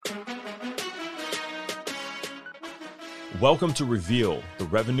Welcome to Reveal, the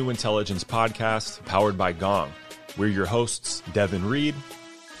Revenue Intelligence podcast powered by Gong. We're your hosts, Devin Reed.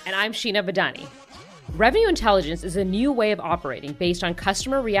 And I'm Sheena Badani. Revenue intelligence is a new way of operating based on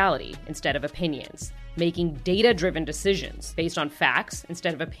customer reality instead of opinions, making data-driven decisions based on facts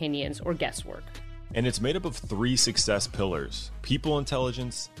instead of opinions or guesswork. And it's made up of three success pillars: people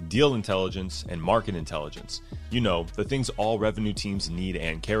intelligence, deal intelligence, and market intelligence. You know, the things all revenue teams need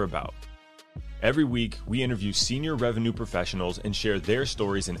and care about. Every week, we interview senior revenue professionals and share their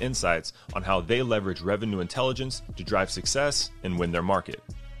stories and insights on how they leverage revenue intelligence to drive success and win their market.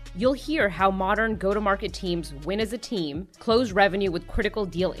 You'll hear how modern go-to-market teams win as a team, close revenue with critical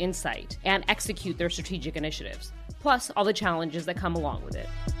deal insight, and execute their strategic initiatives, plus all the challenges that come along with it.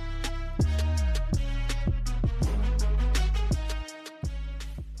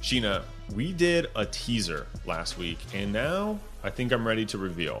 Sheena, we did a teaser last week, and now I think I'm ready to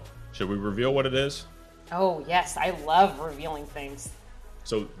reveal. Should we reveal what it is? Oh, yes. I love revealing things.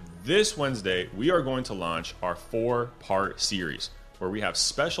 So this Wednesday, we are going to launch our 4-part series where we have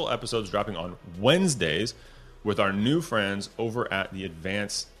special episodes dropping on Wednesdays with our new friends over at the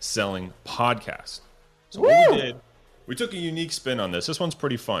Advanced Selling Podcast. So what we did, we took a unique spin on this. This one's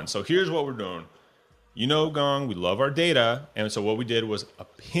pretty fun. So here's what we're doing. You know, Gong, we love our data. And so what we did was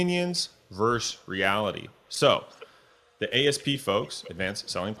opinions versus reality. So the ASP folks, Advanced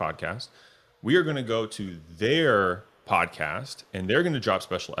Selling Podcast, we are going to go to their podcast and they're going to drop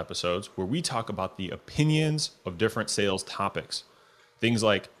special episodes where we talk about the opinions of different sales topics. Things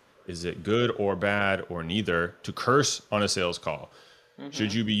like, is it good or bad or neither to curse on a sales call?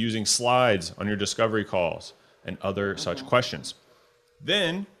 Should you be using slides on your discovery calls and other such questions?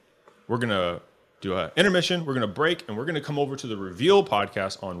 Then we're going to do an intermission. We're going to break and we're going to come over to the Reveal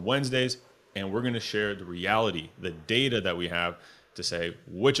podcast on Wednesdays. And we're going to share the reality, the data that we have to say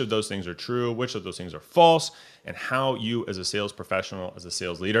which of those things are true, which of those things are false, and how you as a sales professional, as a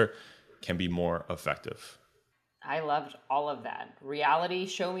sales leader, can be more effective. I loved all of that. Reality,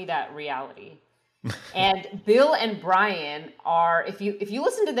 show me that reality. And Bill and Brian are, if you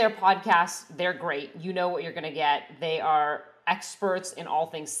listen to their podcast, they're great. You know what you're going to get. They are experts in all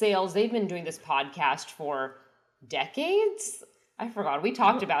things sales. They've been doing this podcast for decades. I forgot. We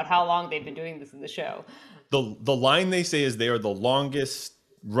talked about how long they've been doing this in the show. The line they say is they are the longest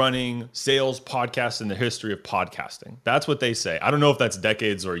running sales podcast in the history of podcasting. That's what they say. I don't know if that's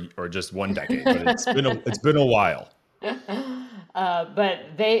decades or just one decade, but it's been a while. But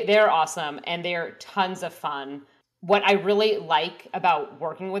they're awesome and they're tons of fun. What I really like about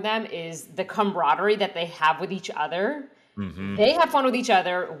working with them is the camaraderie that they have with each other. Mm-hmm. They have fun with each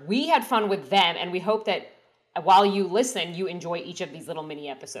other. We had fun with them, and we hope that while you listen, you enjoy each of these little mini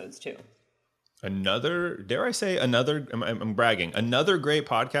episodes too. Dare I say I'm bragging, another great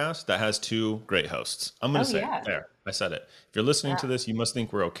podcast that has two great hosts. I'm going to say it. There, I said it. If you're listening to this, you must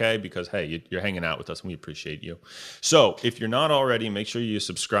think we're okay because, hey, you're hanging out with us and we appreciate you. So if you're not already, make sure you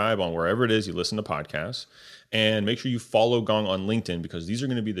subscribe on wherever it is you listen to podcasts, and make sure you follow Gong on LinkedIn because these are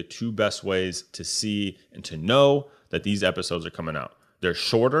going to be the two best ways to see and to know that these episodes are coming out. They're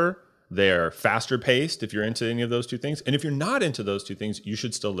shorter. They're faster paced if you're into any of those two things. And if you're not into those two things, you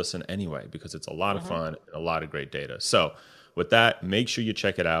should still listen anyway, because it's a lot of fun and a lot of great data. So with that, make sure you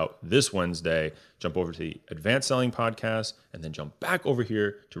check it out this Wednesday. Jump over to the Advanced Selling Podcast and then jump back over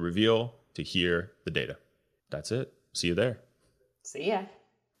here to Reveal to hear the data. That's it. See you there. See ya.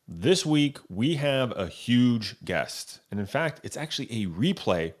 This week, we have a huge guest. And in fact, it's actually a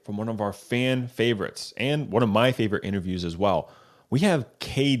replay from one of our fan favorites and one of my favorite interviews as well. We have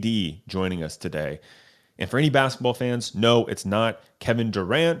KD joining us today. And for any basketball fans, no, it's not Kevin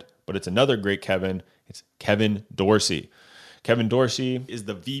Durant, but it's another great Kevin. It's Kevin Dorsey. Kevin Dorsey is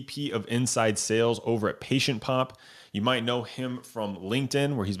the VP of Inside Sales over at Patient Pop. You might know him from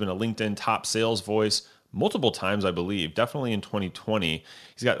LinkedIn, where he's been a LinkedIn top sales voice multiple times, I believe, definitely in 2020.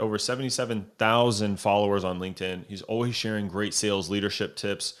 He's got over 77,000 followers on LinkedIn. He's always sharing great sales leadership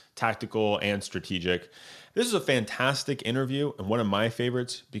tips, tactical and strategic. This is a fantastic interview and one of my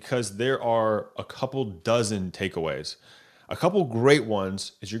favorites because there are a couple dozen takeaways. A couple great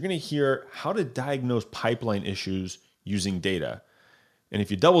ones is you're going to hear how to diagnose pipeline issues using data. And if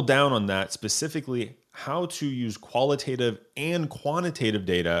you double down on that, specifically how to use qualitative and quantitative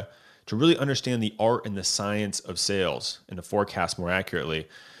data to really understand the art and the science of sales and to forecast more accurately.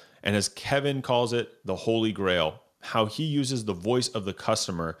 And as Kevin calls it, the Holy Grail, how he uses the voice of the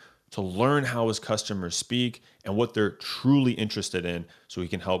customer to learn how his customers speak and what they're truly interested in so he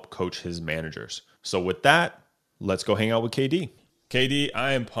can help coach his managers. So with that, let's go hang out with KD. KD,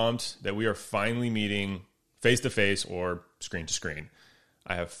 I am pumped that we are finally meeting face-to-face or screen-to-screen.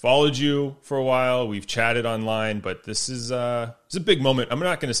 I have followed you for a while. We've chatted online, but this is it's a big moment. I'm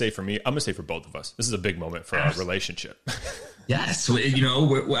not going to say for me. I'm going to say for both of us. This is a big moment for our relationship. Yes. You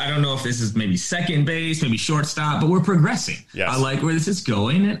know, I don't know if this is maybe second base, maybe shortstop, but we're progressing. Yes. I like where this is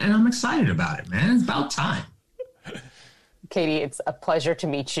going, and I'm excited about it, man. It's about time. Katie, it's a pleasure to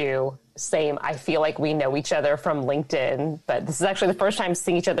meet you. Same. I feel like we know each other from LinkedIn, but this is actually the first time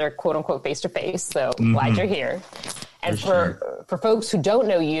seeing each other, quote unquote, face to face. So glad you're here. And for folks who don't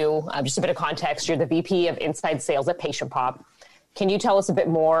know you, just a bit of context, you're the VP of Inside Sales at Patient Pop. Can you tell us a bit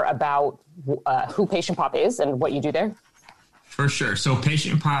more about who Patient Pop is and what you do there? For sure. So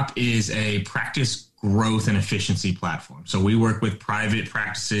Patient Pop is a practice growth and efficiency platform. So we work with private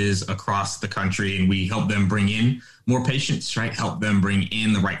practices across the country, and we help them bring in more patients, right? Help them bring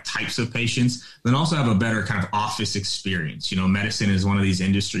in the right types of patients, then also have a better kind of office experience. You know, medicine is one of these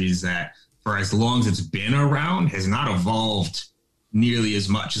industries that for as long as it's been around has not evolved nearly as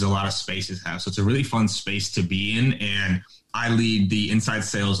much as a lot of spaces have. So it's a really fun space to be in. And I lead the inside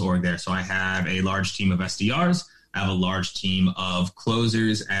sales org there. So I have a large team of SDRs. I have a large team of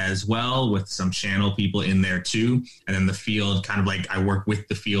closers as well, with some channel people in there too. And then the field, kind of like I work with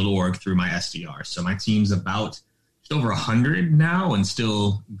the field org through my SDR. So my team's about just over 100 now and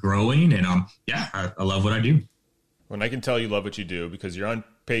still growing. And I love what I do. Well, I can tell you love what you do because you're on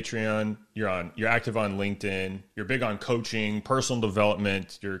Patreon, you're active on LinkedIn, you're big on coaching, personal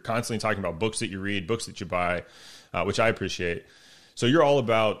development. You're constantly talking about books that you read, books that you buy, which I appreciate. So you're all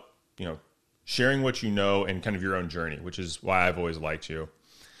about, you know, sharing what you know and kind of your own journey, which is why I've always liked you.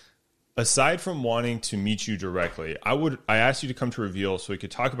 Aside from wanting to meet you directly, I asked you to come to Reveal so we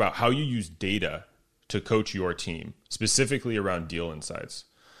could talk about how you use data to coach your team, specifically around deal insights.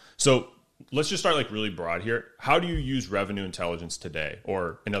 So let's just start like really broad here. How do you use revenue intelligence today?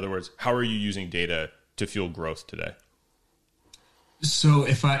 Or in other words, how are you using data to fuel growth today? So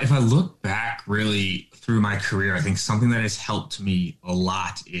if I look back really through my career, I think something that has helped me a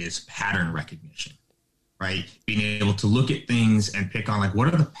lot is pattern recognition, right? Being able to look at things and pick on like, what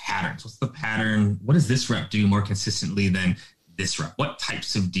are the patterns? What's the pattern? What does this rep do more consistently than this rep? What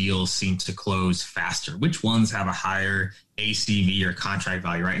types of deals seem to close faster? Which ones have a higher ACV or contract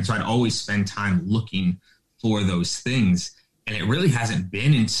value, right? And so I'd always spend time looking for those things. And it really hasn't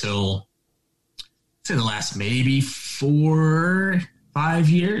been until the last maybe 4-5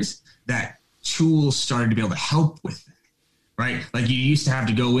 years that tools started to be able to help with that, right? Like you used to have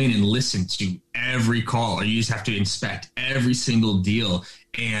to go in and listen to every call, or you just have to inspect every single deal,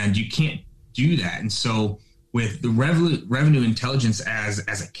 and you can't do that. And so with the revenue intelligence as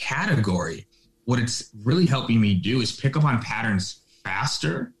a category, what it's really helping me do is pick up on patterns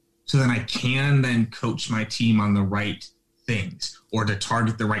faster, so then I can then coach my team on the right things, or to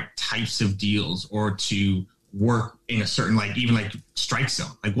target the right types of deals, or to work in a certain, like even like strike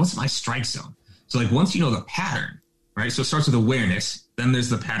zone. Like what's my strike zone? So like once you know the pattern, right? So it starts with awareness, then there's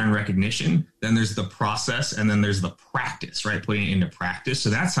the pattern recognition, then there's the process, and then there's the practice, right? Putting it into practice. So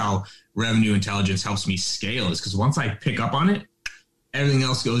that's how revenue intelligence helps me scale, is because once I pick up on it, everything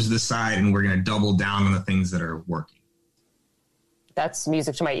else goes to the side and we're going to double down on the things that are working. That's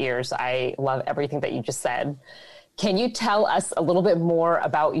music to my ears. I love everything that you just said. Can you tell us a little bit more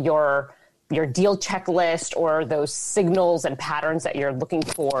about your deal checklist, or those signals and patterns that you're looking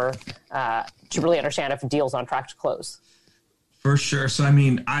for to really understand if a deal's on track to close? For sure. So, I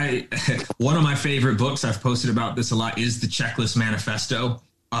mean, one of my favorite books, I've posted about this a lot, is the Checklist Manifesto.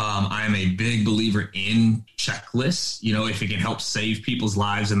 I am a big believer in checklists. You know, if it can help save people's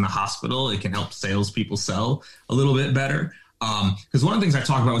lives in the hospital, it can help salespeople sell a little bit better. Because one of the things I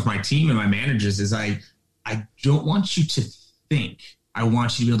talk about with my team and my managers is I don't want you to think. I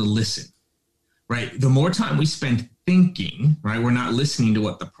want you to be able to listen, right? The more time we spend thinking, right, we're not listening to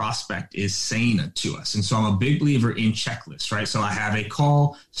what the prospect is saying to us. And so I'm a big believer in checklists, right? So I have a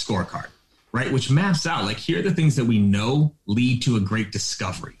call scorecard, right, which maps out, like, here are the things that we know lead to a great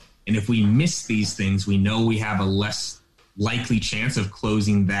discovery. And if we miss these things, we know we have a less likely chance of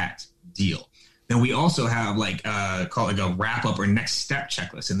closing that deal. Then we also have call it like a wrap up or next step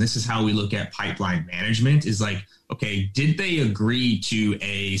checklist. And this is how we look at pipeline management, is like, okay, did they agree to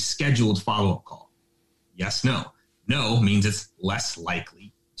a scheduled follow-up call? Yes, no. No means it's less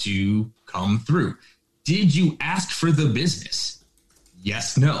likely to come through. Did you ask for the business?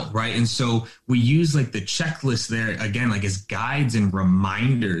 Yes, no, right? And so we use like the checklist there, again, like as guides and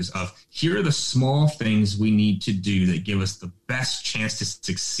reminders of, here are the small things we need to do that give us the best chance to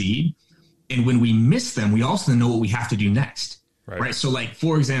succeed. And when we miss them, we also know what we have to do next, right? So like,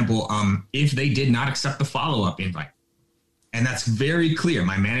 for example, if they did not accept the follow-up invite, and that's very clear,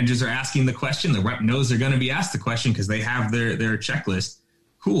 my managers are asking the question, the rep knows they're going to be asked the question because they have their checklist.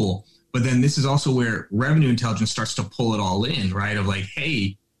 cool. But then this is also where revenue intelligence starts to pull it all in, right? Of like,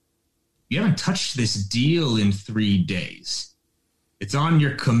 hey, you haven't touched this deal in 3 days. It's on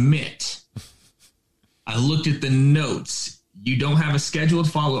your commit. I looked at the notes. You don't have a scheduled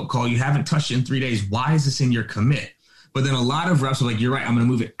follow-up call. You haven't touched it in 3 days. Why is this in your commit? But then a lot of reps are like, you're right, I'm going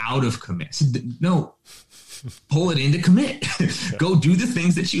to move it out of commit. I said, no, pull it into commit. Go do the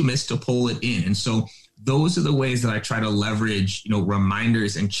things that you missed to pull it in. And so those are the ways that I try to leverage,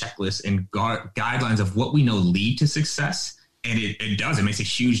 reminders and checklists and guidelines of what we know lead to success. And it does. It makes a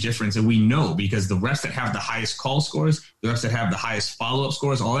huge difference. And we know because the reps that have the highest call scores, the reps that have the highest follow-up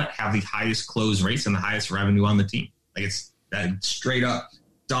scores, all that have the highest close rates and the highest revenue on the team. Like it's that straight up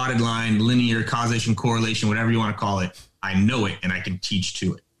dotted line, linear causation, correlation, whatever you want to call it. I know it and I can teach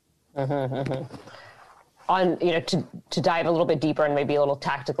to it. On, to dive a little bit deeper and maybe a little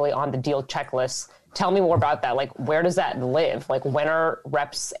tactically on the deal checklist, tell me more about that. Like, where does that live? Like, when are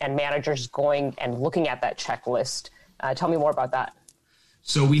reps and managers going and looking at that checklist? Tell me more about that.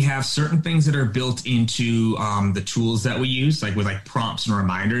 So we have certain things that are built into the tools that we use, like with like prompts and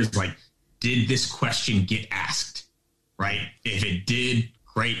reminders, like, did this question get asked, right? If it did,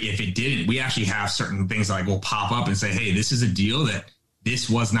 great. If it didn't, we actually have certain things that like will pop up and say, hey, this is a deal that this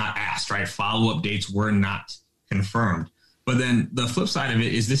was not asked, right? Follow-up dates were not confirmed. But then the flip side of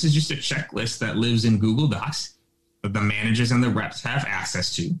it is this is just a checklist that lives in Google Docs that the managers and the reps have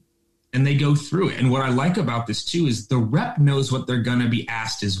access to, and they go through it. And what I like about this too is the rep knows what they're going to be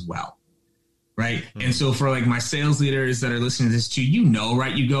asked as well, right? Mm-hmm. And so for like my sales leaders that are listening to this too,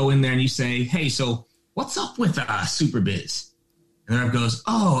 right? You go in there and you say, hey, so what's up with SuperBiz? And the rep goes,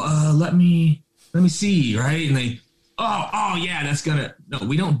 let me see, right? And they, oh yeah, that's gonna, no,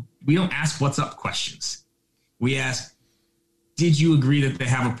 we don't ask what's up questions. We ask, did you agree that they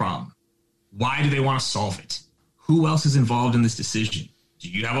have a problem? Why do they want to solve it? Who else is involved in this decision? Do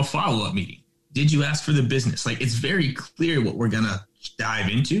you have a follow-up meeting? Did you ask for the business? Like, it's very clear what we're going to dive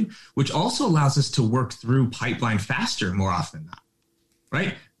into, which also allows us to work through pipeline faster more often than not,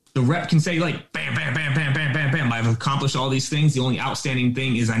 right? The rep can say like, bam, bam, bam, bam, bam, bam, bam. I've accomplished all these things. The only outstanding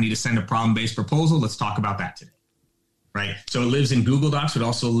thing is I need to send a problem-based proposal. Let's talk about that today, right? So it lives in Google Docs, but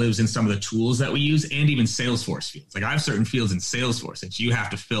also lives in some of the tools that we use and even Salesforce fields. Like I have certain fields in Salesforce that you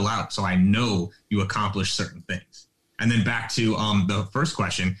have to fill out so I know you accomplished certain things. And then back to the first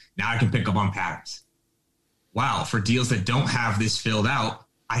question, now I can pick up on patterns. Wow, for deals that don't have this filled out,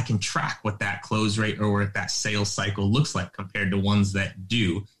 I can track what that close rate or what that sales cycle looks like compared to ones that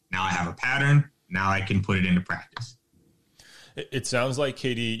do. Now I have a pattern. Now I can put it into practice. It sounds like,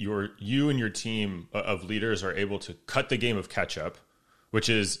 Katie, you and your team of leaders are able to cut the game of catch up, which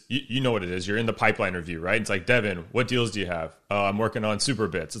is, you know what it is. You're in the pipeline review, right? It's like, Devin, what deals do you have? I'm working on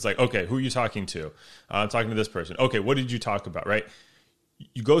SuperBits. It's like, okay, who are you talking to? I'm talking to this person. Okay, what did you talk about, right?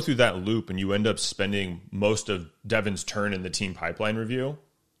 You go through that loop and you end up spending most of Devin's turn in the team pipeline review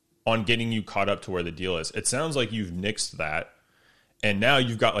on getting you caught up to where the deal is. It sounds like you've nixed that. And now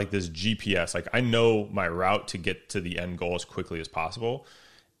you've got like this GPS. Like, I know my route to get to the end goal as quickly as possible.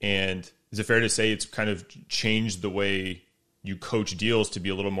 And is it fair to say it's kind of changed the way you coach deals to be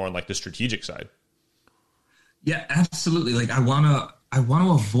a little more on like the strategic side? Yeah, absolutely. Like I want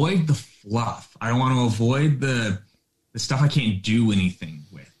to avoid the fluff. I want to avoid the stuff I can't do anything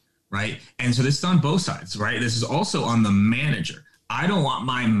with, right? And so this is on both sides, right? This is also on the manager. I don't want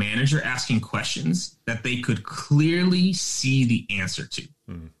my manager asking questions that they could clearly see the answer to,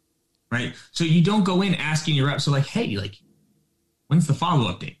 right? So you don't go in asking your reps, so like, hey, like, when's the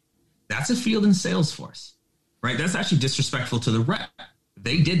follow-up date? That's a field in Salesforce. Right? That's actually disrespectful to the rep.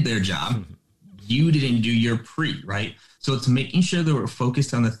 They did their job. You didn't do your pre, right? So it's making sure that we're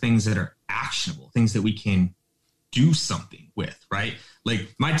focused on the things that are actionable, things that we can do something with, right?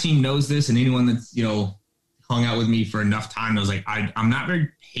 Like my team knows this, and anyone that's, hung out with me for enough time knows like I'm not very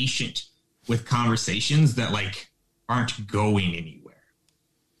patient with conversations that like aren't going anywhere.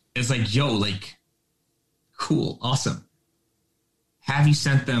 It's like, yo, like, cool, awesome. Have you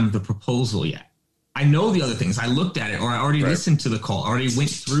sent them the proposal yet? I know the other things. I looked at it, or I already listened to the call, already went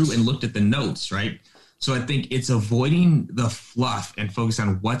through and looked at the notes, right? So I think it's avoiding the fluff and focus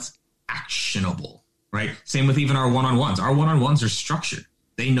on what's actionable, right? Same with even our one-on-ones. Our one-on-ones are structured.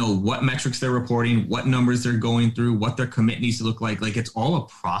 They know what metrics they're reporting, what numbers they're going through, what their commit needs to look like. Like it's all a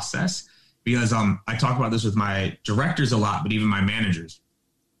process because I talk about this with my directors a lot, but even my managers.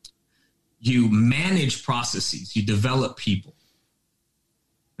 You manage processes, you develop people.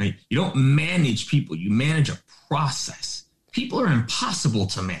 Right? You don't manage people, you manage a process. People are impossible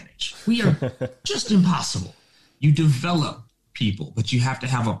to manage. We are just impossible. You develop people, but you have to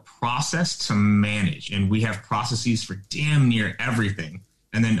have a process to manage. And we have processes for damn near everything.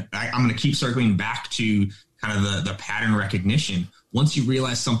 And then I'm going to keep circling back to kind of the pattern recognition. Once you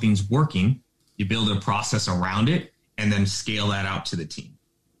realize something's working, you build a process around it and then scale that out to the team.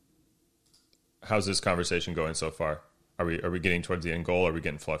 How's this conversation going so far? Are we getting towards the end goal? Or are we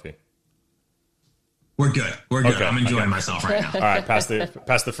getting fluffy? We're good. We're good. Okay. I'm enjoying myself right now. All right. Pass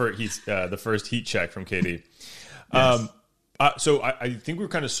the first heat check from Katie. Yes. So I think we're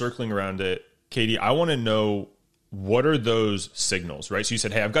kind of circling around it. Katie, I want to know, what are those signals, right? So you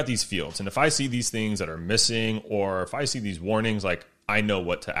said, hey, I've got these fields, and if I see these things that are missing, or if I see these warnings, like, I know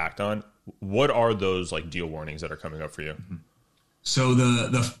what to act on. What are those like deal warnings that are coming up for you? So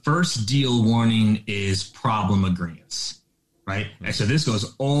the first deal warning is problem agreements, right? And so this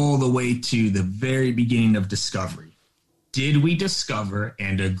goes all the way to the very beginning of discovery. Did we discover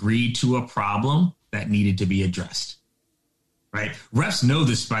and agree to a problem that needed to be addressed? Right? Reps know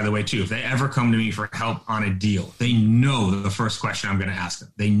this, by the way, too. If they ever come to me for help on a deal, they know the first question I'm going to ask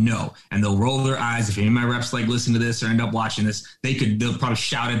them. They know, and they'll roll their eyes. If any of my reps like listen to this or end up watching this, they'll probably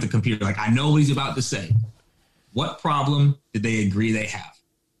shout at the computer like, I know what he's about to say. What problem did they agree they have?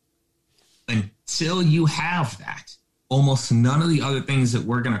 Until you have that, almost none of the other things that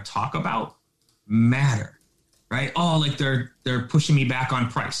we're going to talk about matter, right? Oh, like they're pushing me back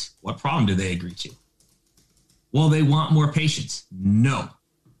on price. What problem did they agree to? Well, they want more patience. No,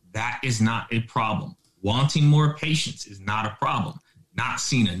 that is not a problem. Wanting more patience is not a problem. Not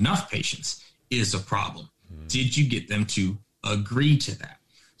seeing enough patience is a problem. Did you get them to agree to that?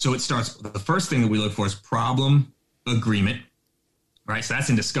 So it starts, the first thing that we look for is problem agreement, right? So that's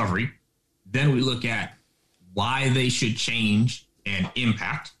in discovery. Then we look at why they should change and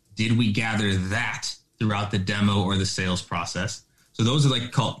impact. Did we gather that throughout the demo or the sales process? So those are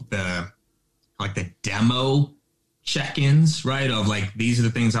like called the demo check-ins, right? Of like, these are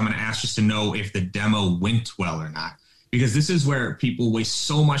the things I'm going to ask just to know if the demo went well or not. Because this is where people waste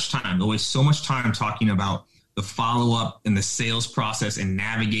so much time. They'll waste so much time talking about the follow-up and the sales process and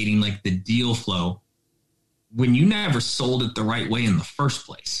navigating like the deal flow when you never sold it the right way in the first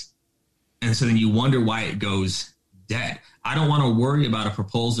place. And so then you wonder why it goes dead. I don't want to worry about a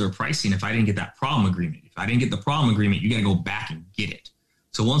proposal or pricing if I didn't get that problem agreement. If I didn't get the problem agreement, you got to go back and get it.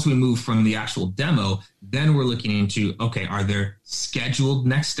 So once we move from the actual demo, then we're looking into, okay, are there scheduled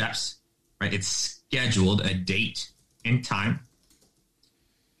next steps, right? It's scheduled, a date and time.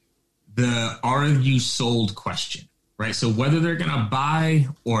 The are you sold question, right? So whether they're going to buy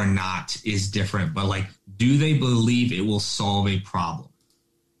or not is different, but like, do they believe it will solve a problem,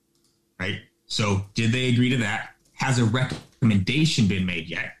 right? So did they agree to that? Has a recommendation been made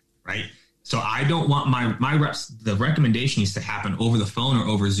yet, right? So I don't want my reps, the recommendation needs to happen over the phone or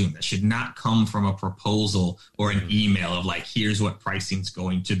over Zoom. That should not come from a proposal or an email of like, here's what pricing's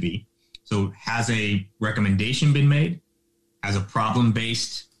going to be. So has a recommendation been made? Has a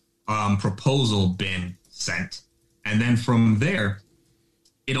problem-based proposal been sent? And then from there,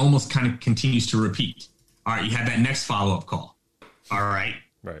 it almost kind of continues to repeat. All right, you had that next follow-up call. All right.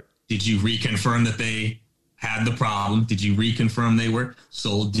 Right. Did you reconfirm that they had the problem? Did you reconfirm they were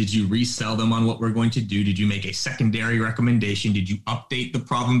sold? Did you resell them on what we're going to do? Did you make a secondary recommendation? Did you update the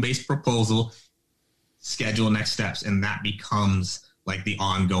problem-based proposal? Schedule next steps. And that becomes like the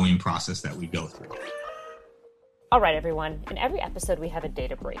ongoing process that we go through. All right, everyone. In every episode, we have a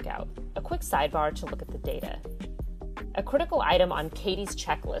data breakout, a quick sidebar to look at the data. A critical item on Katie's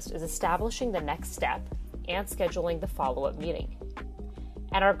checklist is establishing the next step and scheduling the follow-up meeting.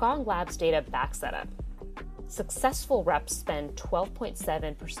 And our Gong Labs data backs that up. Successful reps spend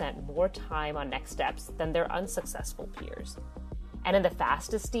 12.7% more time on next steps than their unsuccessful peers. And in the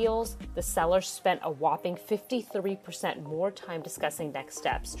fastest deals, the sellers spent a whopping 53% more time discussing next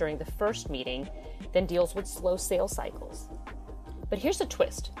steps during the first meeting than deals with slow sales cycles. But here's the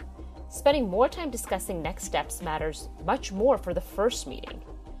twist. Spending more time discussing next steps matters much more for the first meeting.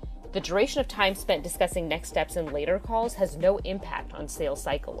 The duration of time spent discussing next steps in later calls has no impact on sales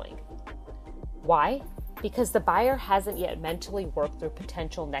cycle length. Why? Because the buyer hasn't yet mentally worked through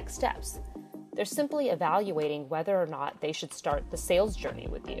potential next steps. They're simply evaluating whether or not they should start the sales journey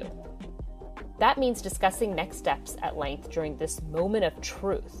with you. That means discussing next steps at length during this moment of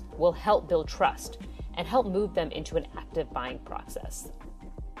truth will help build trust and help move them into an active buying process.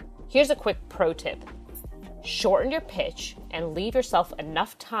 Here's a quick pro tip. Shorten your pitch and leave yourself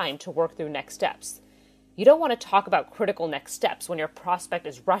enough time to work through next steps. You don't want to talk about critical next steps when your prospect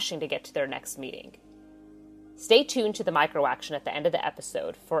is rushing to get to their next meeting. Stay tuned to the micro action at the end of the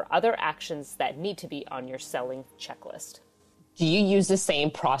episode for other actions that need to be on your selling checklist. Do you use the same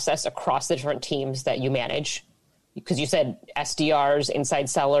process across the different teams that you manage? Because you said SDRs, inside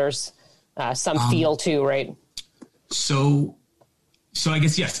sellers, some field too, right? So So I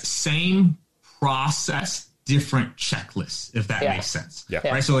guess, yes, same process, different checklists, if that makes sense. Yeah.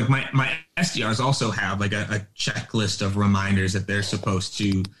 Right. So like my SDRs also have like a checklist of reminders that they're supposed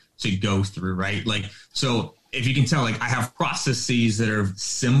to go through. Right. Like, so if you can tell, like I have processes that are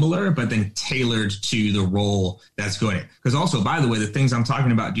similar, but then tailored to the role that's going in. Because also, by the way, the things I'm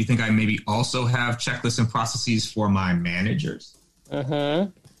talking about, do you think I maybe also have checklists and processes for my managers?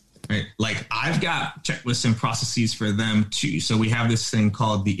 Right? Like I've got checklists and processes for them too. So we have this thing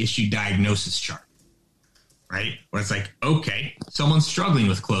called the issue diagnosis chart, right? Where it's like, okay, someone's struggling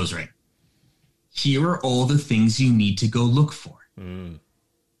with close rate. Here are all the things you need to go look for.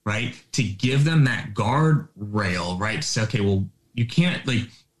 Right? To give them that guardrail, right? To say, okay, well, you can't, like,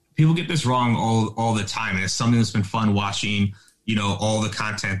 people get this wrong all the time. And it's something that's been fun watching, you know, all the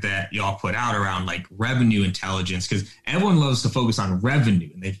content that y'all put out around like revenue intelligence, because everyone loves to focus on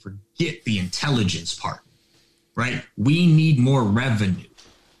revenue and they forget the intelligence part, right? We need more revenue.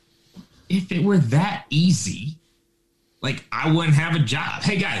 If it were that easy, like I wouldn't have a job.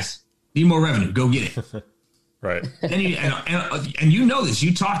 Hey guys, need more revenue, go get it. Right. And you know this,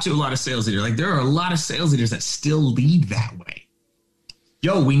 you talk to a lot of sales leaders. Like there are a lot of sales leaders that still lead that way.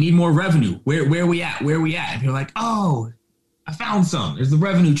 Yo, we need more revenue. Where are we at? Where are we at? And you're like, oh, I found some. There's the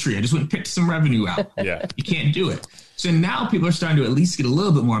revenue tree. I just went and picked some revenue out. Yeah. You can't do it. So now people are starting to at least get a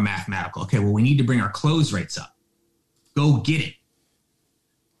little bit more mathematical. Okay, well, we need to bring our close rates up. Go get it.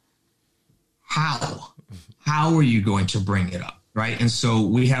 How? How are you going to bring it up? Right. And so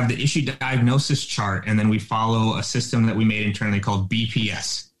we have the issue diagnosis chart, and then we follow a system that we made internally called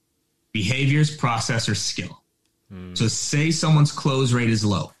BPS, behaviors, process, or skill. So say someone's close rate is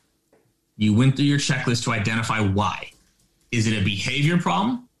low. You went through your checklist to identify why. Is it a behavior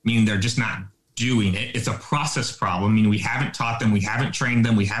problem? Meaning they're just not doing it. It's a process problem. Meaning we haven't taught them, we haven't trained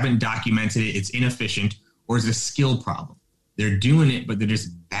them, we haven't documented it, it's inefficient. Or is it a skill problem? They're doing it, but they're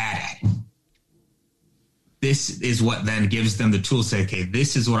just bad at it. This is what then gives them the tools to say, okay,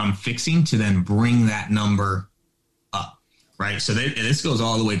 this is what I'm fixing to then bring that number up, right? So this goes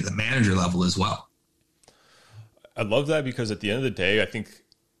all the way to the manager level as well. I love that, because at the end of the day, I think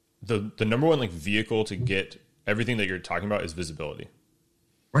the number one like vehicle to get everything that you're talking about is visibility.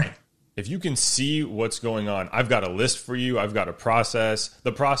 Right. If you can see what's going on, I've got a list for you. I've got a process.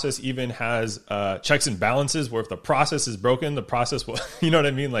 The process even has checks and balances where if the process is broken, the process will, you know what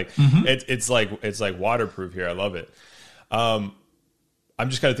I mean? Like it's like waterproof here. I love it. I'm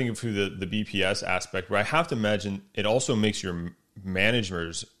just kind of thinking through the BPS aspect, where I have to imagine it also makes your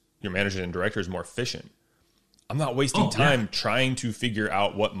managers and directors more efficient. I'm not wasting time trying to figure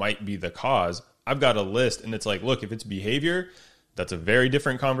out what might be the cause. I've got a list, and it's like, look, if it's behavior, that's a very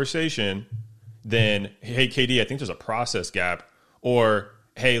different conversation than, hey, KD, I think there's a process gap. Or,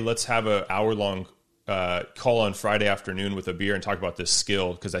 hey, let's have an hour-long call on Friday afternoon with a beer and talk about this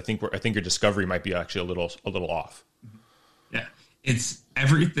skill, because I think your discovery might be actually a little off. Yeah, it's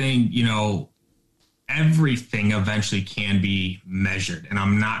everything, you know, everything eventually can be measured. And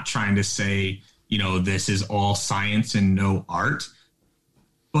I'm not trying to say, you know, this is all science and no art.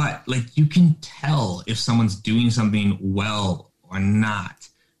 But like you can tell if someone's doing something well or not,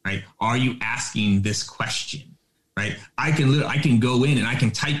 right? Are you asking this question, right? I can go in and I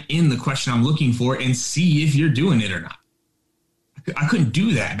can type in the question I'm looking for and see if you're doing it or not. I couldn't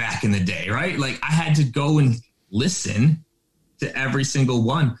do that back in the day, right? Like I had to go and listen to every single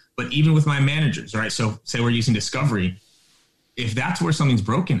one. But even with my managers, right? So say we're using Discovery. If that's where something's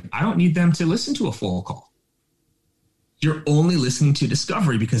broken, I don't need them to listen to a full call. You're only listening to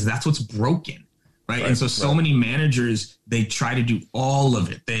Discovery because that's what's broken, right? And so many managers, they try to do all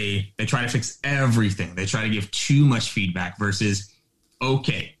of it. They try to fix everything. They try to give too much feedback versus,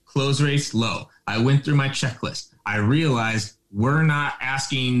 okay, close rate's low. I went through my checklist. I realized we're not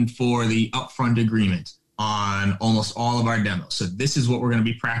asking for the upfront agreement on almost all of our demos. So this is what we're going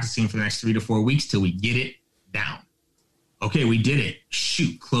to be practicing for the next 3 to 4 weeks till we get it down. Okay, we did it.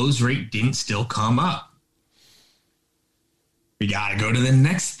 Shoot, close rate didn't still come up. We got to go to the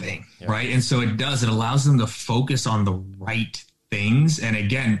next thing, right? And so it allows them to focus on the right things. And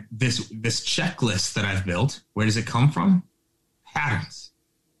again, this checklist that I've built, where does it come from? Patterns.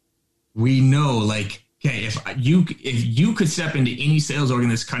 We know, like, okay, if you could step into any sales org in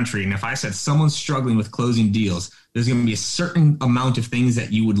this country, and if I said someone's struggling with closing deals, there's going to be a certain amount of things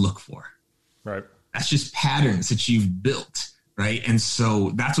that you would look for. Right. That's just patterns that you've built, right? And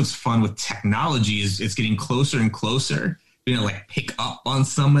so that's what's fun with technology is it's getting closer and closer, you know, like pick up on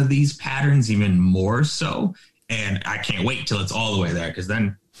some of these patterns even more so. And I can't wait till it's all the way there, because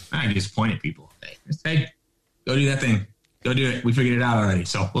then I can just point at people. Hey, go do that thing. Go do it. We figured it out already.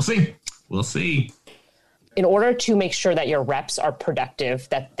 So we'll see. We'll see. in order to make sure that your reps are productive,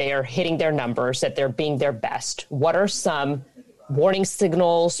 that they're hitting their numbers, that they're being their best, what are some warning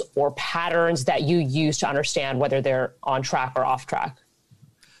signals or patterns that you use to understand whether they're on track or off track?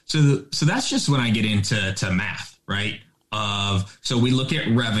 So that's just when I get into math, right? So we look at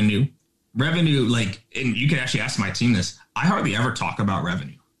revenue, like, and you can actually ask my team this. I hardly ever talk about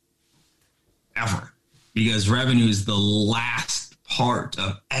revenue, ever, because revenue is the last part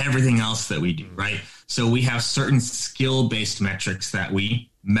of everything else that we do, right? So we have certain skill-based metrics that we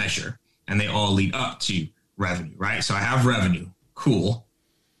measure, and they all lead up to revenue, right? So I have revenue. Cool.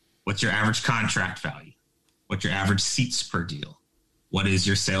 What's your average contract value? What's your average seats per deal? What is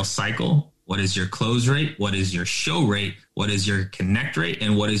your sales cycle? What is your close rate? What is your show rate? What is your connect rate?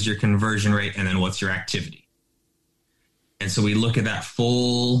 And what is your conversion rate? And then what's your activity? And so we look at that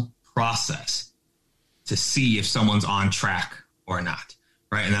full process to see if someone's on track or not,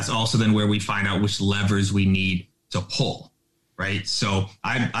 right? And that's also then where we find out which levers we need to pull, right? So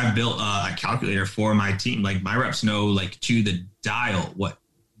I built a calculator for my team. Like, my reps know, like, to the dial what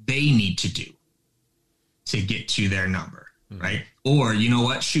they need to do to get to their number, right? Or, you know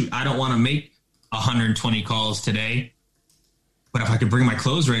what, shoot, I don't want to make 120 calls today, but if I could bring my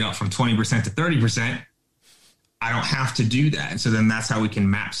close rate up from 20% to 30%, I don't have to do that. And so then that's how we can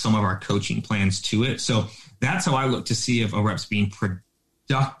map some of our coaching plans to it. So that's how I look to see if a rep's being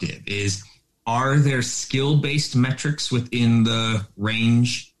productive. Is, are there skill-based metrics within the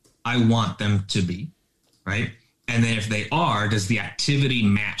range I want them to be, right? And then if they are, does the activity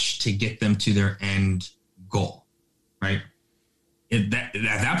match to get them to their end goal, right? At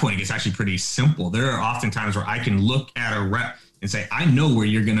that point, it gets actually pretty simple. There are often times where I can look at a rep and say, I know where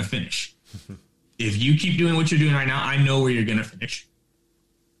you're going to finish. If you keep doing what you're doing right now, I know where you're going to finish.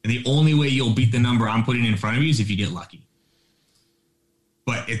 And the only way you'll beat the number I'm putting in front of you is if you get lucky.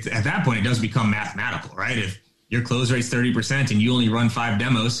 But at that point, it does become mathematical, right? If your close rate's 30% and you only run 5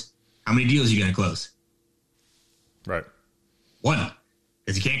 demos, how many deals are you going to close? Right. 1.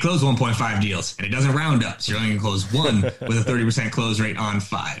 Because you can't close 1.5 deals, and it doesn't round up. So you're only going to close 1 with a 30% close rate on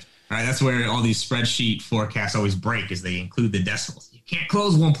 5. All right, that's where all these spreadsheet forecasts always break, is they include the decimals. You can't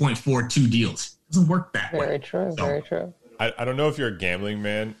close 1.42 deals. It doesn't work that way. Very true. So, very true. I don't know if you're a gambling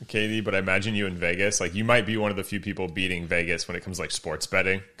man, Katie, but I imagine you in Vegas. Like, you might be one of the few people beating Vegas when it comes to, like, sports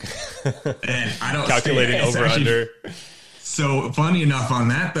betting. And I don't calculating over under. So funny enough on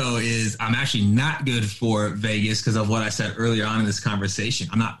that, though, is I'm actually not good for Vegas because of what I said earlier on in this conversation.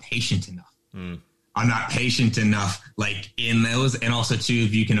 I'm not patient enough. I'm not patient enough, like, in those. And also, too,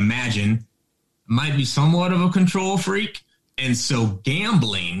 if you can imagine, might be somewhat of a control freak. And so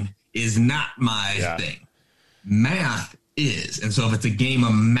gambling is not my thing. Math is. And so if it's a game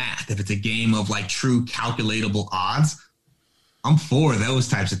of math, if it's a game of, like, true calculatable odds, I'm for those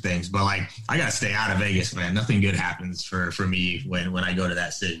types of things. But, like, I got to stay out of Vegas, man. Nothing good happens for me when I go to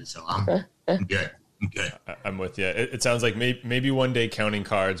that city. So I'm good. I'm good. I'm with you. It sounds like maybe one day counting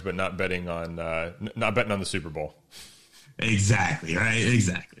cards, but not betting on the Super Bowl. Exactly. Right.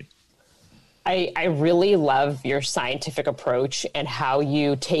 Exactly. I really love your scientific approach and how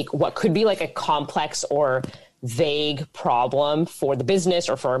you take what could be like a complex or vague problem for the business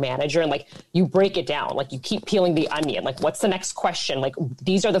or for a manager, and, like, you break it down, like, you keep peeling the onion, like, what's the next question, like,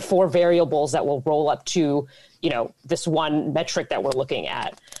 these are the 4 variables that will roll up to, you know, this one metric that we're looking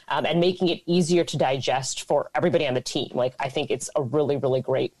at, and making it easier to digest for everybody on the team. Like, I think it's a really, really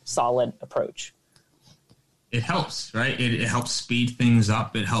great, solid approach. It helps, right? It helps speed things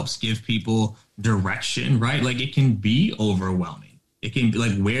up. It helps give people direction, right? Like, it can be overwhelming. It can be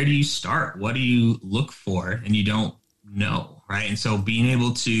like, where do you start? What do you look for? And you don't know, right? And so being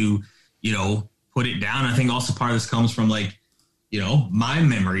able to, you know, put it down, I think also part of this comes from, like, you know, my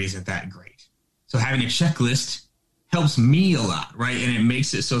memory isn't that great. So having a checklist helps me a lot, right? And it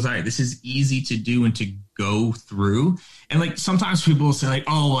makes it so, all right, this is easy to do and to go through. And, like, sometimes people will say, like,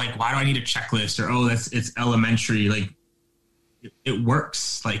 oh, like, why do I need a checklist? Or, oh, it's elementary. Like, it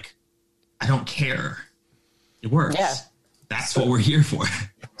works. Like, I don't care. It works. Yeah. That's what we're here for.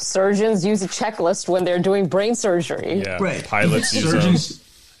 Surgeons use a checklist when they're doing brain surgery. Yeah, right. Pilots use Surgeons.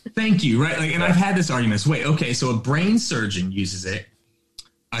 Thank you. Right. Like, and I've had this argument. Wait, okay. So a brain surgeon uses it.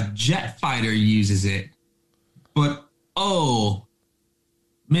 A jet fighter uses it. But,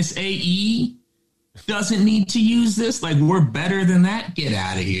 Miss AE doesn't need to use this. Like, we're better than that. Get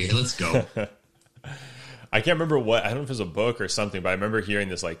out of here. Let's go. I can't remember what, I don't know if it was a book or something, but I remember hearing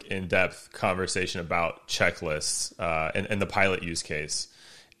this, like, in-depth conversation about checklists and the pilot use case.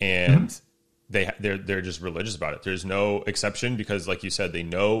 And they're just religious about it. There's no exception because, like you said, they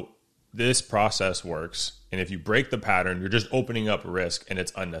know this process works. And if you break the pattern, you're just opening up risk and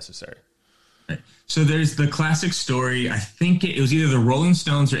it's unnecessary. So there's the classic story. I think it was either the Rolling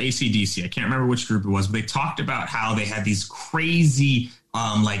Stones or AC/DC. I can't remember which group it was, but they talked about how they had these crazy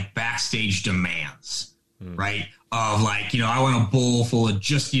like backstage demands, right? Of like, I want a bowl full of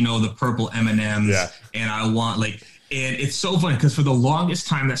just, the purple M&Ms, and I want like, and it's so funny because for the longest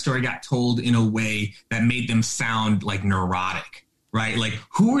time that story got told in a way that made them sound like neurotic, right? Like,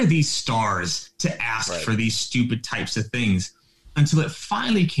 who are these stars to ask for these stupid types of things? Until it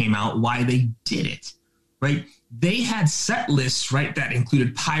finally came out why they did it, right? They had set lists, right, that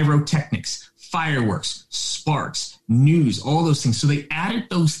included pyrotechnics, fireworks, sparks, news, all those things. So they added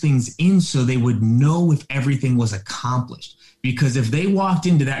those things in so they would know if everything was accomplished. Because if they walked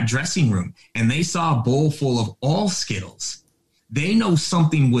into that dressing room and they saw a bowl full of all Skittles, they know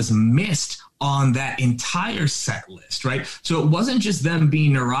something was missed on that entire set list, right? So it wasn't just them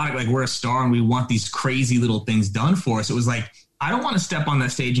being neurotic, like we're a star and we want these crazy little things done for us. It was like, I don't want to step on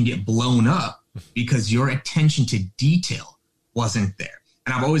that stage and get blown up because your attention to detail wasn't there.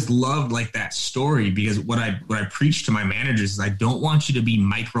 And I've always loved like that story because what I preach to my managers is I don't want you to be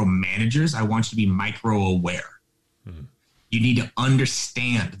micromanagers. I want you to be micro aware. You need to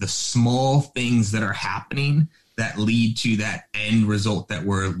understand the small things that are happening that lead to that end result that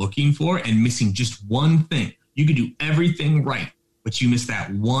we're looking for, and missing just one thing. You could do everything right, but you miss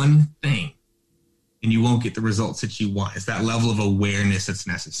that one thing and you won't get the results that you want. It's that level of awareness that's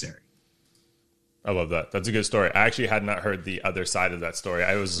necessary. I love that. That's a good story. I actually had not heard the other side of that story.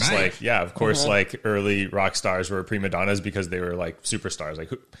 I was just like, yeah, of course, like early rock stars were prima donnas because they were like superstars.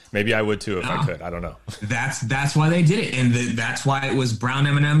 Like maybe I would too if I could. I don't know. That's why they did it. And that's why it was brown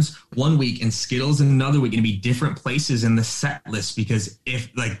M&Ms one week and Skittles another week, and to be different places in the set list. Because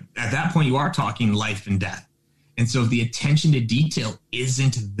if like at that point you are talking life and death. And so if the attention to detail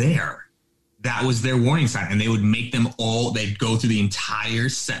isn't there, that was their warning sign. And they would make them they'd go through the entire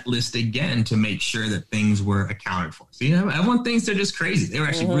set list again to make sure that things were accounted for. So, everyone thinks they're just crazy. They were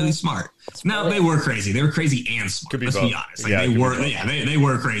actually really smart. No, they were crazy. They were crazy and smart. Let's be honest. Like they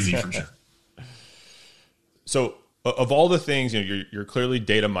were crazy for sure. So of all the things, you're clearly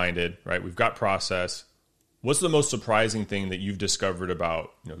data minded, right? We've got process. What's the most surprising thing that you've discovered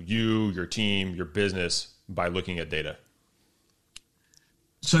about, you, your team, your business by looking at data?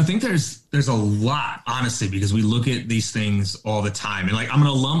 So I think there's a lot, honestly, because we look at these things all the time, and like I'm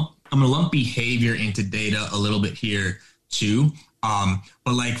gonna lump behavior into data a little bit here too.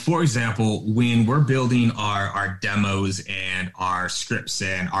 But like for example, when we're building our demos and our scripts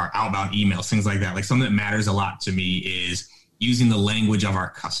and our outbound emails, things like that, like something that matters a lot to me is using the language of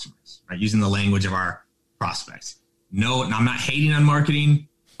our customers, right? Using the language of our prospects. No, I'm not hating on marketing,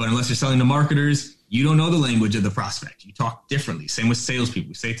 but unless you're selling to marketers, you don't know the language of the prospect. You talk differently. Same with salespeople.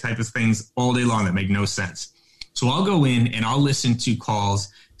 We say type of things all day long that make no sense. So I'll go in and I'll listen to calls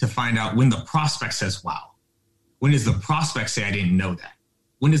to find out when the prospect says, wow. When does the prospect say, I didn't know that?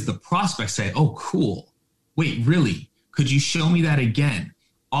 When does the prospect say, oh, cool. Wait, really? Could you show me that again?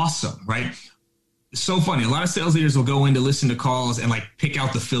 Awesome, right? It's so funny. A lot of sales leaders will go in to listen to calls and like pick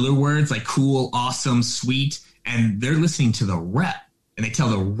out the filler words like cool, awesome, sweet. And they're listening to the rep. And they tell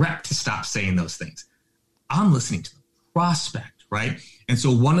the rep to stop saying those things. I'm listening to the prospect, right? And so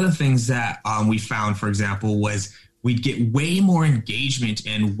one of the things that we found, for example, was we'd get way more engagement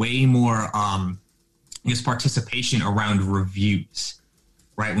and way more, participation around reviews,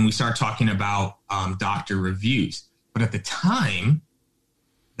 right? When we start talking about doctor reviews. But at the time,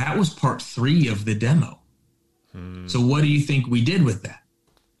 that was part 3 of the demo. So what do you think we did with that?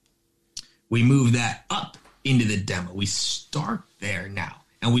 We moved that up into the demo. We start there now,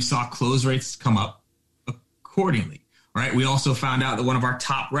 and we saw close rates come up accordingly, right? We also found out that one of our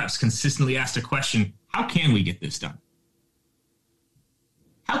top reps consistently asked a question, how can we get this done?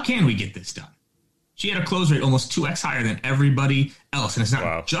 How can we get this done? She had a close rate almost 2x higher than everybody else. And it's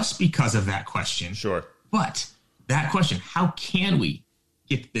not just because of that question. Sure. But that question, how can we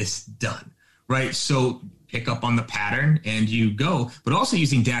get this done? Right? So pick up on the pattern and you go, but also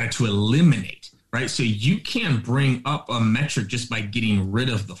using data to eliminate, right? So you can bring up a metric just by getting rid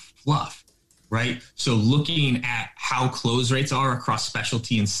of the fluff, right? So looking at how close rates are across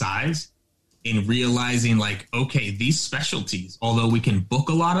specialty and size and realizing like, okay, these specialties, although we can book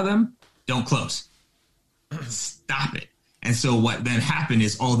a lot of them, don't close. Stop it. And so what then happened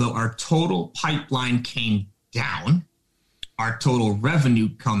is, although our total pipeline came down, our total revenue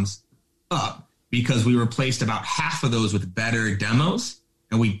comes up because we replaced about half of those with better demos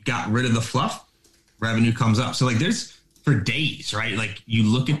and we got rid of the fluff. Revenue comes up. So like there's for days, right? Like you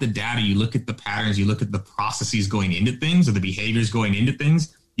look at the data, you look at the patterns, you look at the processes going into things or the behaviors going into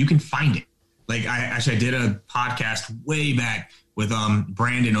things, you can find it. Like I did a podcast way back with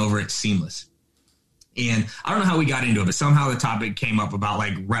Brandon over at Seamless. And I don't know how we got into it, but somehow the topic came up about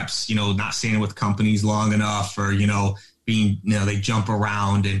like reps, not staying with companies long enough, or, being, they jump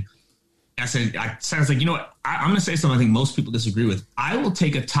around. And I was like, you know what? I'm going to say something I think most people disagree with. I will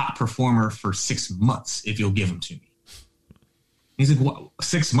take a top performer for 6 months if you'll give them to me. He's like, what?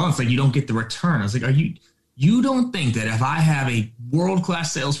 6 months? Like, you don't get the return. I was like, you don't think that if I have a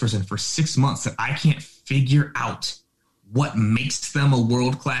world-class salesperson for 6 months that I can't figure out what makes them a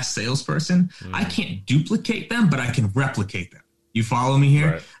world-class salesperson? I can't duplicate them, but I can replicate them. You follow me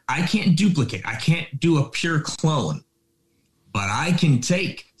here? Right. I can't duplicate. I can't do a pure clone, but I can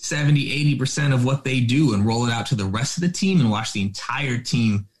take 70, 80% of what they do and roll it out to the rest of the team and watch the entire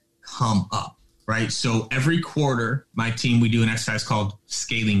team come up, right? So every quarter, my team, we do an exercise called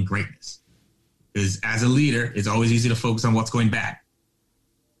scaling greatness. Because as a leader, it's always easy to focus on what's going bad.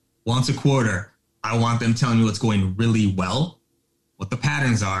 Once a quarter, I want them telling me what's going really well, what the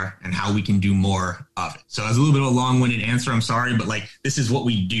patterns are, and how we can do more of it. So it's a little bit of a long-winded answer. I'm sorry, but like, this is what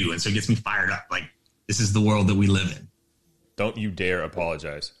we do. And so it gets me fired up. Like, this is the world that we live in. Don't you dare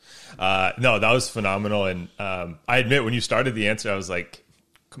apologize. No, that was phenomenal. And I admit, when you started the answer, I was like,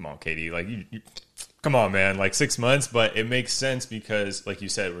 come on, Katie, like you come on, man, like 6 months. But it makes sense because, like you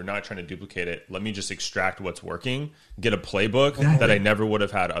said, we're not trying to duplicate it. Let me just extract what's working, get a playbook that I never would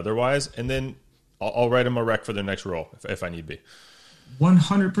have had otherwise, and then I'll write them a rec for their next role if I need be.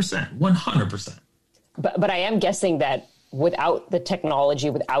 100%, 100%. But I am guessing that without the technology,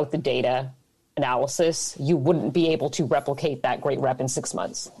 without the data analysis, you wouldn't be able to replicate that great rep in 6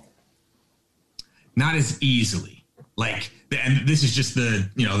 months. Not as easily. Like, and this is just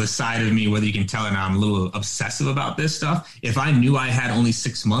the side of me, whether you can tell it now, I'm a little obsessive about this stuff. If I knew I had only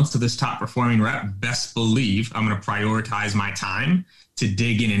 6 months to this top performing rep, best believe I'm going to prioritize my time to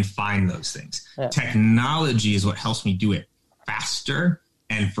dig in and find those things. Yeah. Technology is what helps me do it faster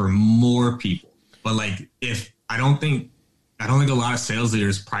and for more people. But like, I don't think a lot of sales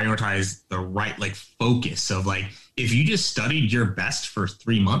leaders prioritize the right like focus of like, if you just studied your best for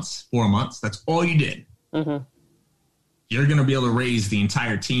 3 months, 4 months, that's all you did. Mm-hmm. You're going to be able to raise the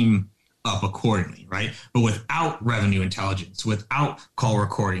entire team up accordingly, right? But without revenue intelligence, without call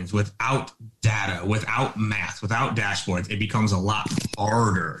recordings, without data, without math, without dashboards, it becomes a lot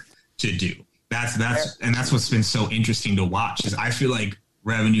harder to do. That's what's been so interesting to watch is I feel like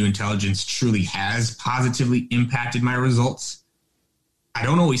revenue intelligence truly has positively impacted my results. I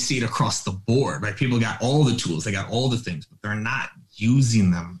don't always see it across the board, right? People got all the tools, they got all the things, but they're not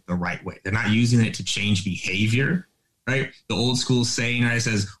using them the right way. They're not using it to change behavior, right? The old school saying, right,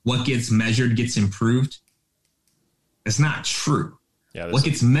 says, what gets measured gets improved. It's not true. Yeah, what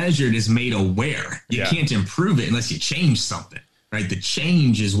gets measured is made aware. You can't improve it unless you change something, right? The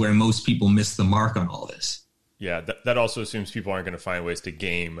change is where most people miss the mark on all this. Yeah, that also assumes people aren't going to find ways to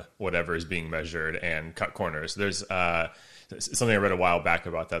game whatever is being measured and cut corners. There's something I read a while back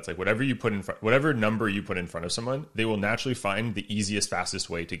about that. It's like whatever number you put in front of someone, they will naturally find the easiest,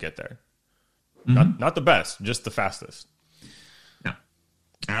 fastest way to get there. Mm-hmm. Not the best, just the fastest. Yeah,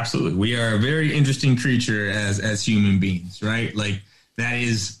 absolutely. We are a very interesting creature as human beings, right? Like that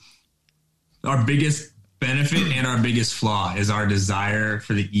is our biggest benefit and our biggest flaw is our desire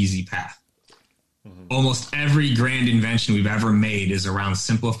for the easy path. Mm-hmm. Almost every grand invention we've ever made is around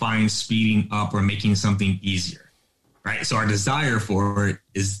simplifying, speeding up, or making something easier, right? So our desire for it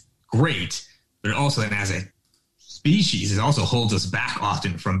is great, but it also then as a species, it also holds us back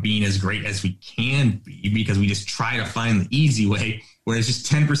often from being as great as we can be because we just try to find the easy way, whereas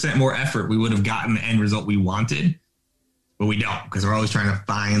just 10% more effort, we would have gotten the end result we wanted, but we don't because we're always trying to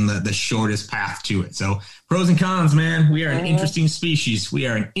find the shortest path to it. So pros and cons, man, we are an interesting species. We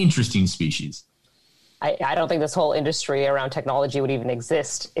are an interesting species. I don't think this whole industry around technology would even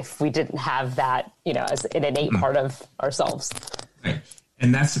exist if we didn't have that, as an innate part of ourselves. Right.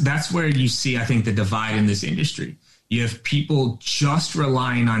 And that's where you see, I think, the divide in this industry. You have people just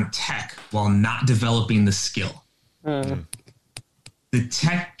relying on tech while not developing the skill. Mm. The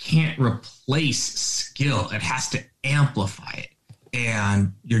tech can't replace skill. It has to amplify it.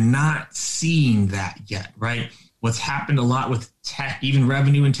 And you're not seeing that yet, right? What's happened a lot with tech, even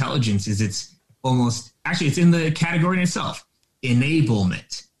revenue intelligence, is it's in the category in itself,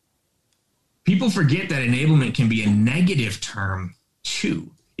 enablement. People forget that enablement can be a negative term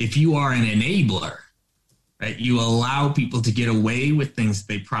too. If you are an enabler, right, you allow people to get away with things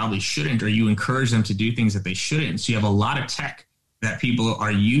they probably shouldn't, or you encourage them to do things that they shouldn't. So you have a lot of tech that people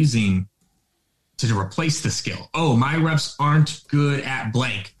are using to replace the skill. Oh, my reps aren't good at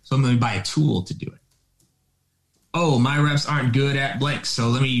blank, so I'm going to buy a tool to do it. Oh, my reps aren't good at blank, so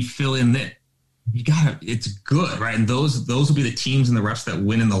let me fill in that. it's good, right? And those will be the teams and the reps that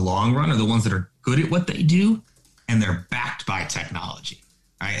win in the long run, are the ones that are good at what they do and they're backed by technology,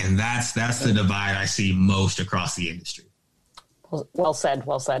 right? And that's the divide I see most across the industry. Well said.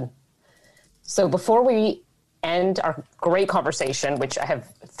 So before we end our great conversation, which I have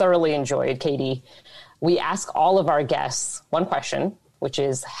thoroughly enjoyed, Katie, we ask all of our guests one question, which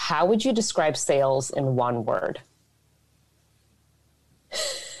is, how would you describe sales in one word?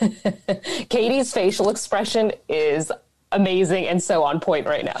 Katie's facial expression is amazing and so on point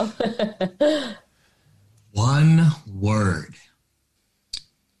right now. One word.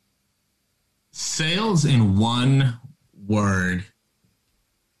 Sales in one word.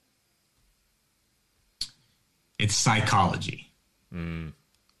 It's psychology.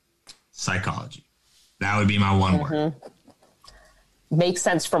 Psychology. That would be my one word. Makes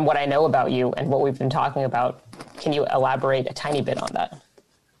sense from what I know about you and what we've been talking about. Can you elaborate a tiny bit on that?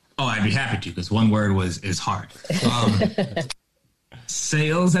 Oh, I'd be happy to, because one word is hard.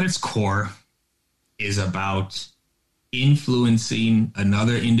 Sales at its core is about influencing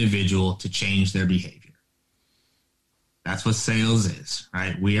another individual to change their behavior. That's what sales is,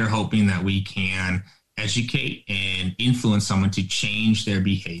 right? We are hoping that we can educate and influence someone to change their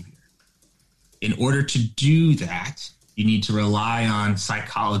behavior. In order to do that, you need to rely on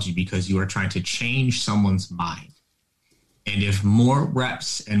psychology, because you are trying to change someone's mind. And if more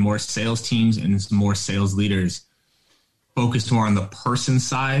reps and more sales teams and more sales leaders focus more on the person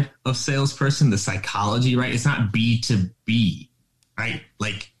side of salesperson, the psychology, right? It's not B2B, right?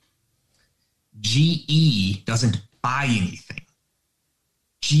 Like GE doesn't buy anything.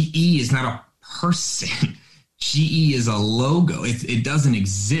 GE is not a person. GE is a logo. It doesn't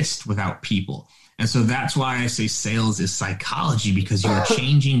exist without people. And so that's why I say sales is psychology, because you are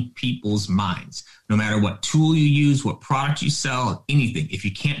changing people's minds. No matter what tool you use, what product you sell, anything. If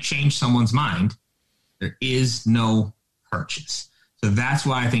you can't change someone's mind, there is no purchase. So that's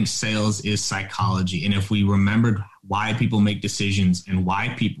why I think sales is psychology. And if we remembered why people make decisions and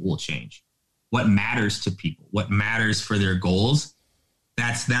why people will change, what matters to people, what matters for their goals,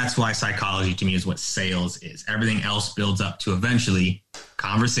 that's why psychology to me is what sales is. Everything else builds up to eventually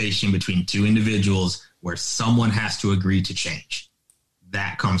conversation between two individuals where someone has to agree to change.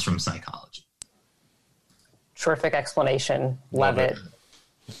 That comes from psychology. Terrific explanation. Love it.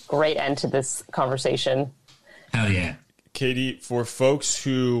 Great end to this conversation. Hell yeah. Katie, for folks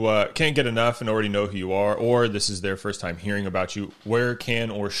who can't get enough and already know who you are, or this is their first time hearing about you, where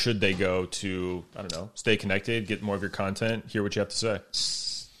can or should they go to, I don't know, stay connected, get more of your content, hear what you have to say?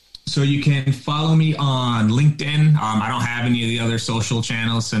 So you can follow me on LinkedIn. I don't have any of the other social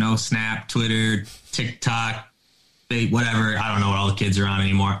channels, so no Snap, Twitter, TikTok, whatever. I don't know what all the kids are on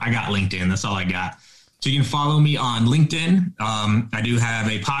anymore. I got LinkedIn. That's all I got. So you can follow me on LinkedIn. I do have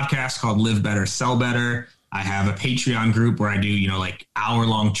a podcast called Live Better, Sell Better. I have a Patreon group where I do, like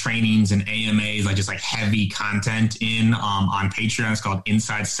hour-long trainings and AMAs, like just like heavy content on Patreon. It's called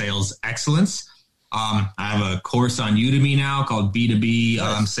Inside Sales Excellence. I have a course on Udemy now called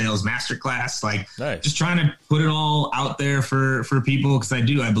B2B Sales Masterclass. Nice. Just trying to put it all out there for people, because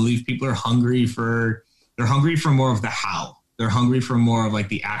I believe people are hungry for more of the how. They're hungry for more of like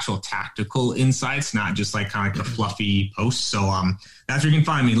the actual tactical insights, not just like kind of like the fluffy posts. So that's where you can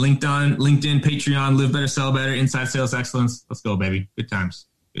find me. LinkedIn, Patreon, Live Better, Sell Better, Inside Sales Excellence. Let's go, baby. Good times.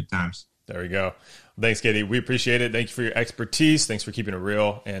 There we go. Thanks, Katie. We appreciate it. Thank you for your expertise. Thanks for keeping it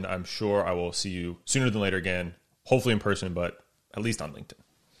real. And I'm sure I will see you sooner than later again, hopefully in person, but at least on LinkedIn.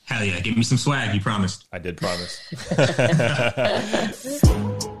 Hell yeah. Give me some swag. You promised. I did promise.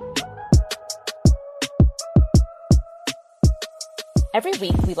 Every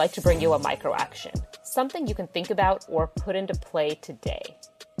week, we like to bring you a micro action, something you can think about or put into play today.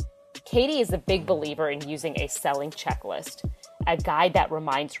 Katie is a big believer in using a selling checklist, a guide that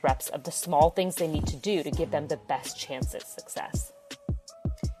reminds reps of the small things they need to do to give them the best chance at success.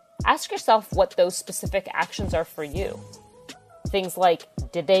 Ask yourself what those specific actions are for you. Things like,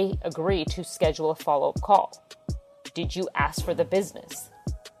 did they agree to schedule a follow-up call? Did you ask for the business?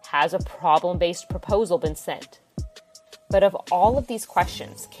 Has a problem-based proposal been sent? But of all of these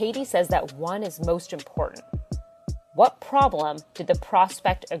questions, Katie says that one is most important. What problem did the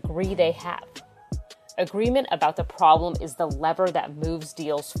prospect agree they have? Agreement about the problem is the lever that moves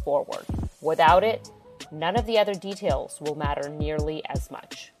deals forward. Without it, none of the other details will matter nearly as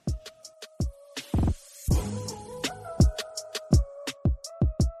much.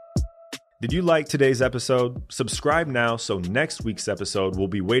 Did you like today's episode? Subscribe now so next week's episode will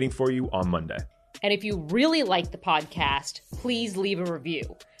be waiting for you on Monday. And if you really like the podcast, please leave a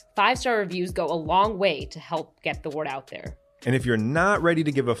review. 5-star reviews go a long way to help get the word out there. And if you're not ready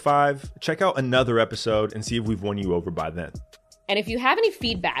to give a 5, check out another episode and see if we've won you over by then. And if you have any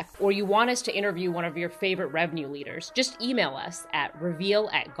feedback or you want us to interview one of your favorite revenue leaders, just email us at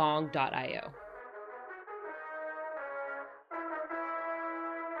reveal@gong.io.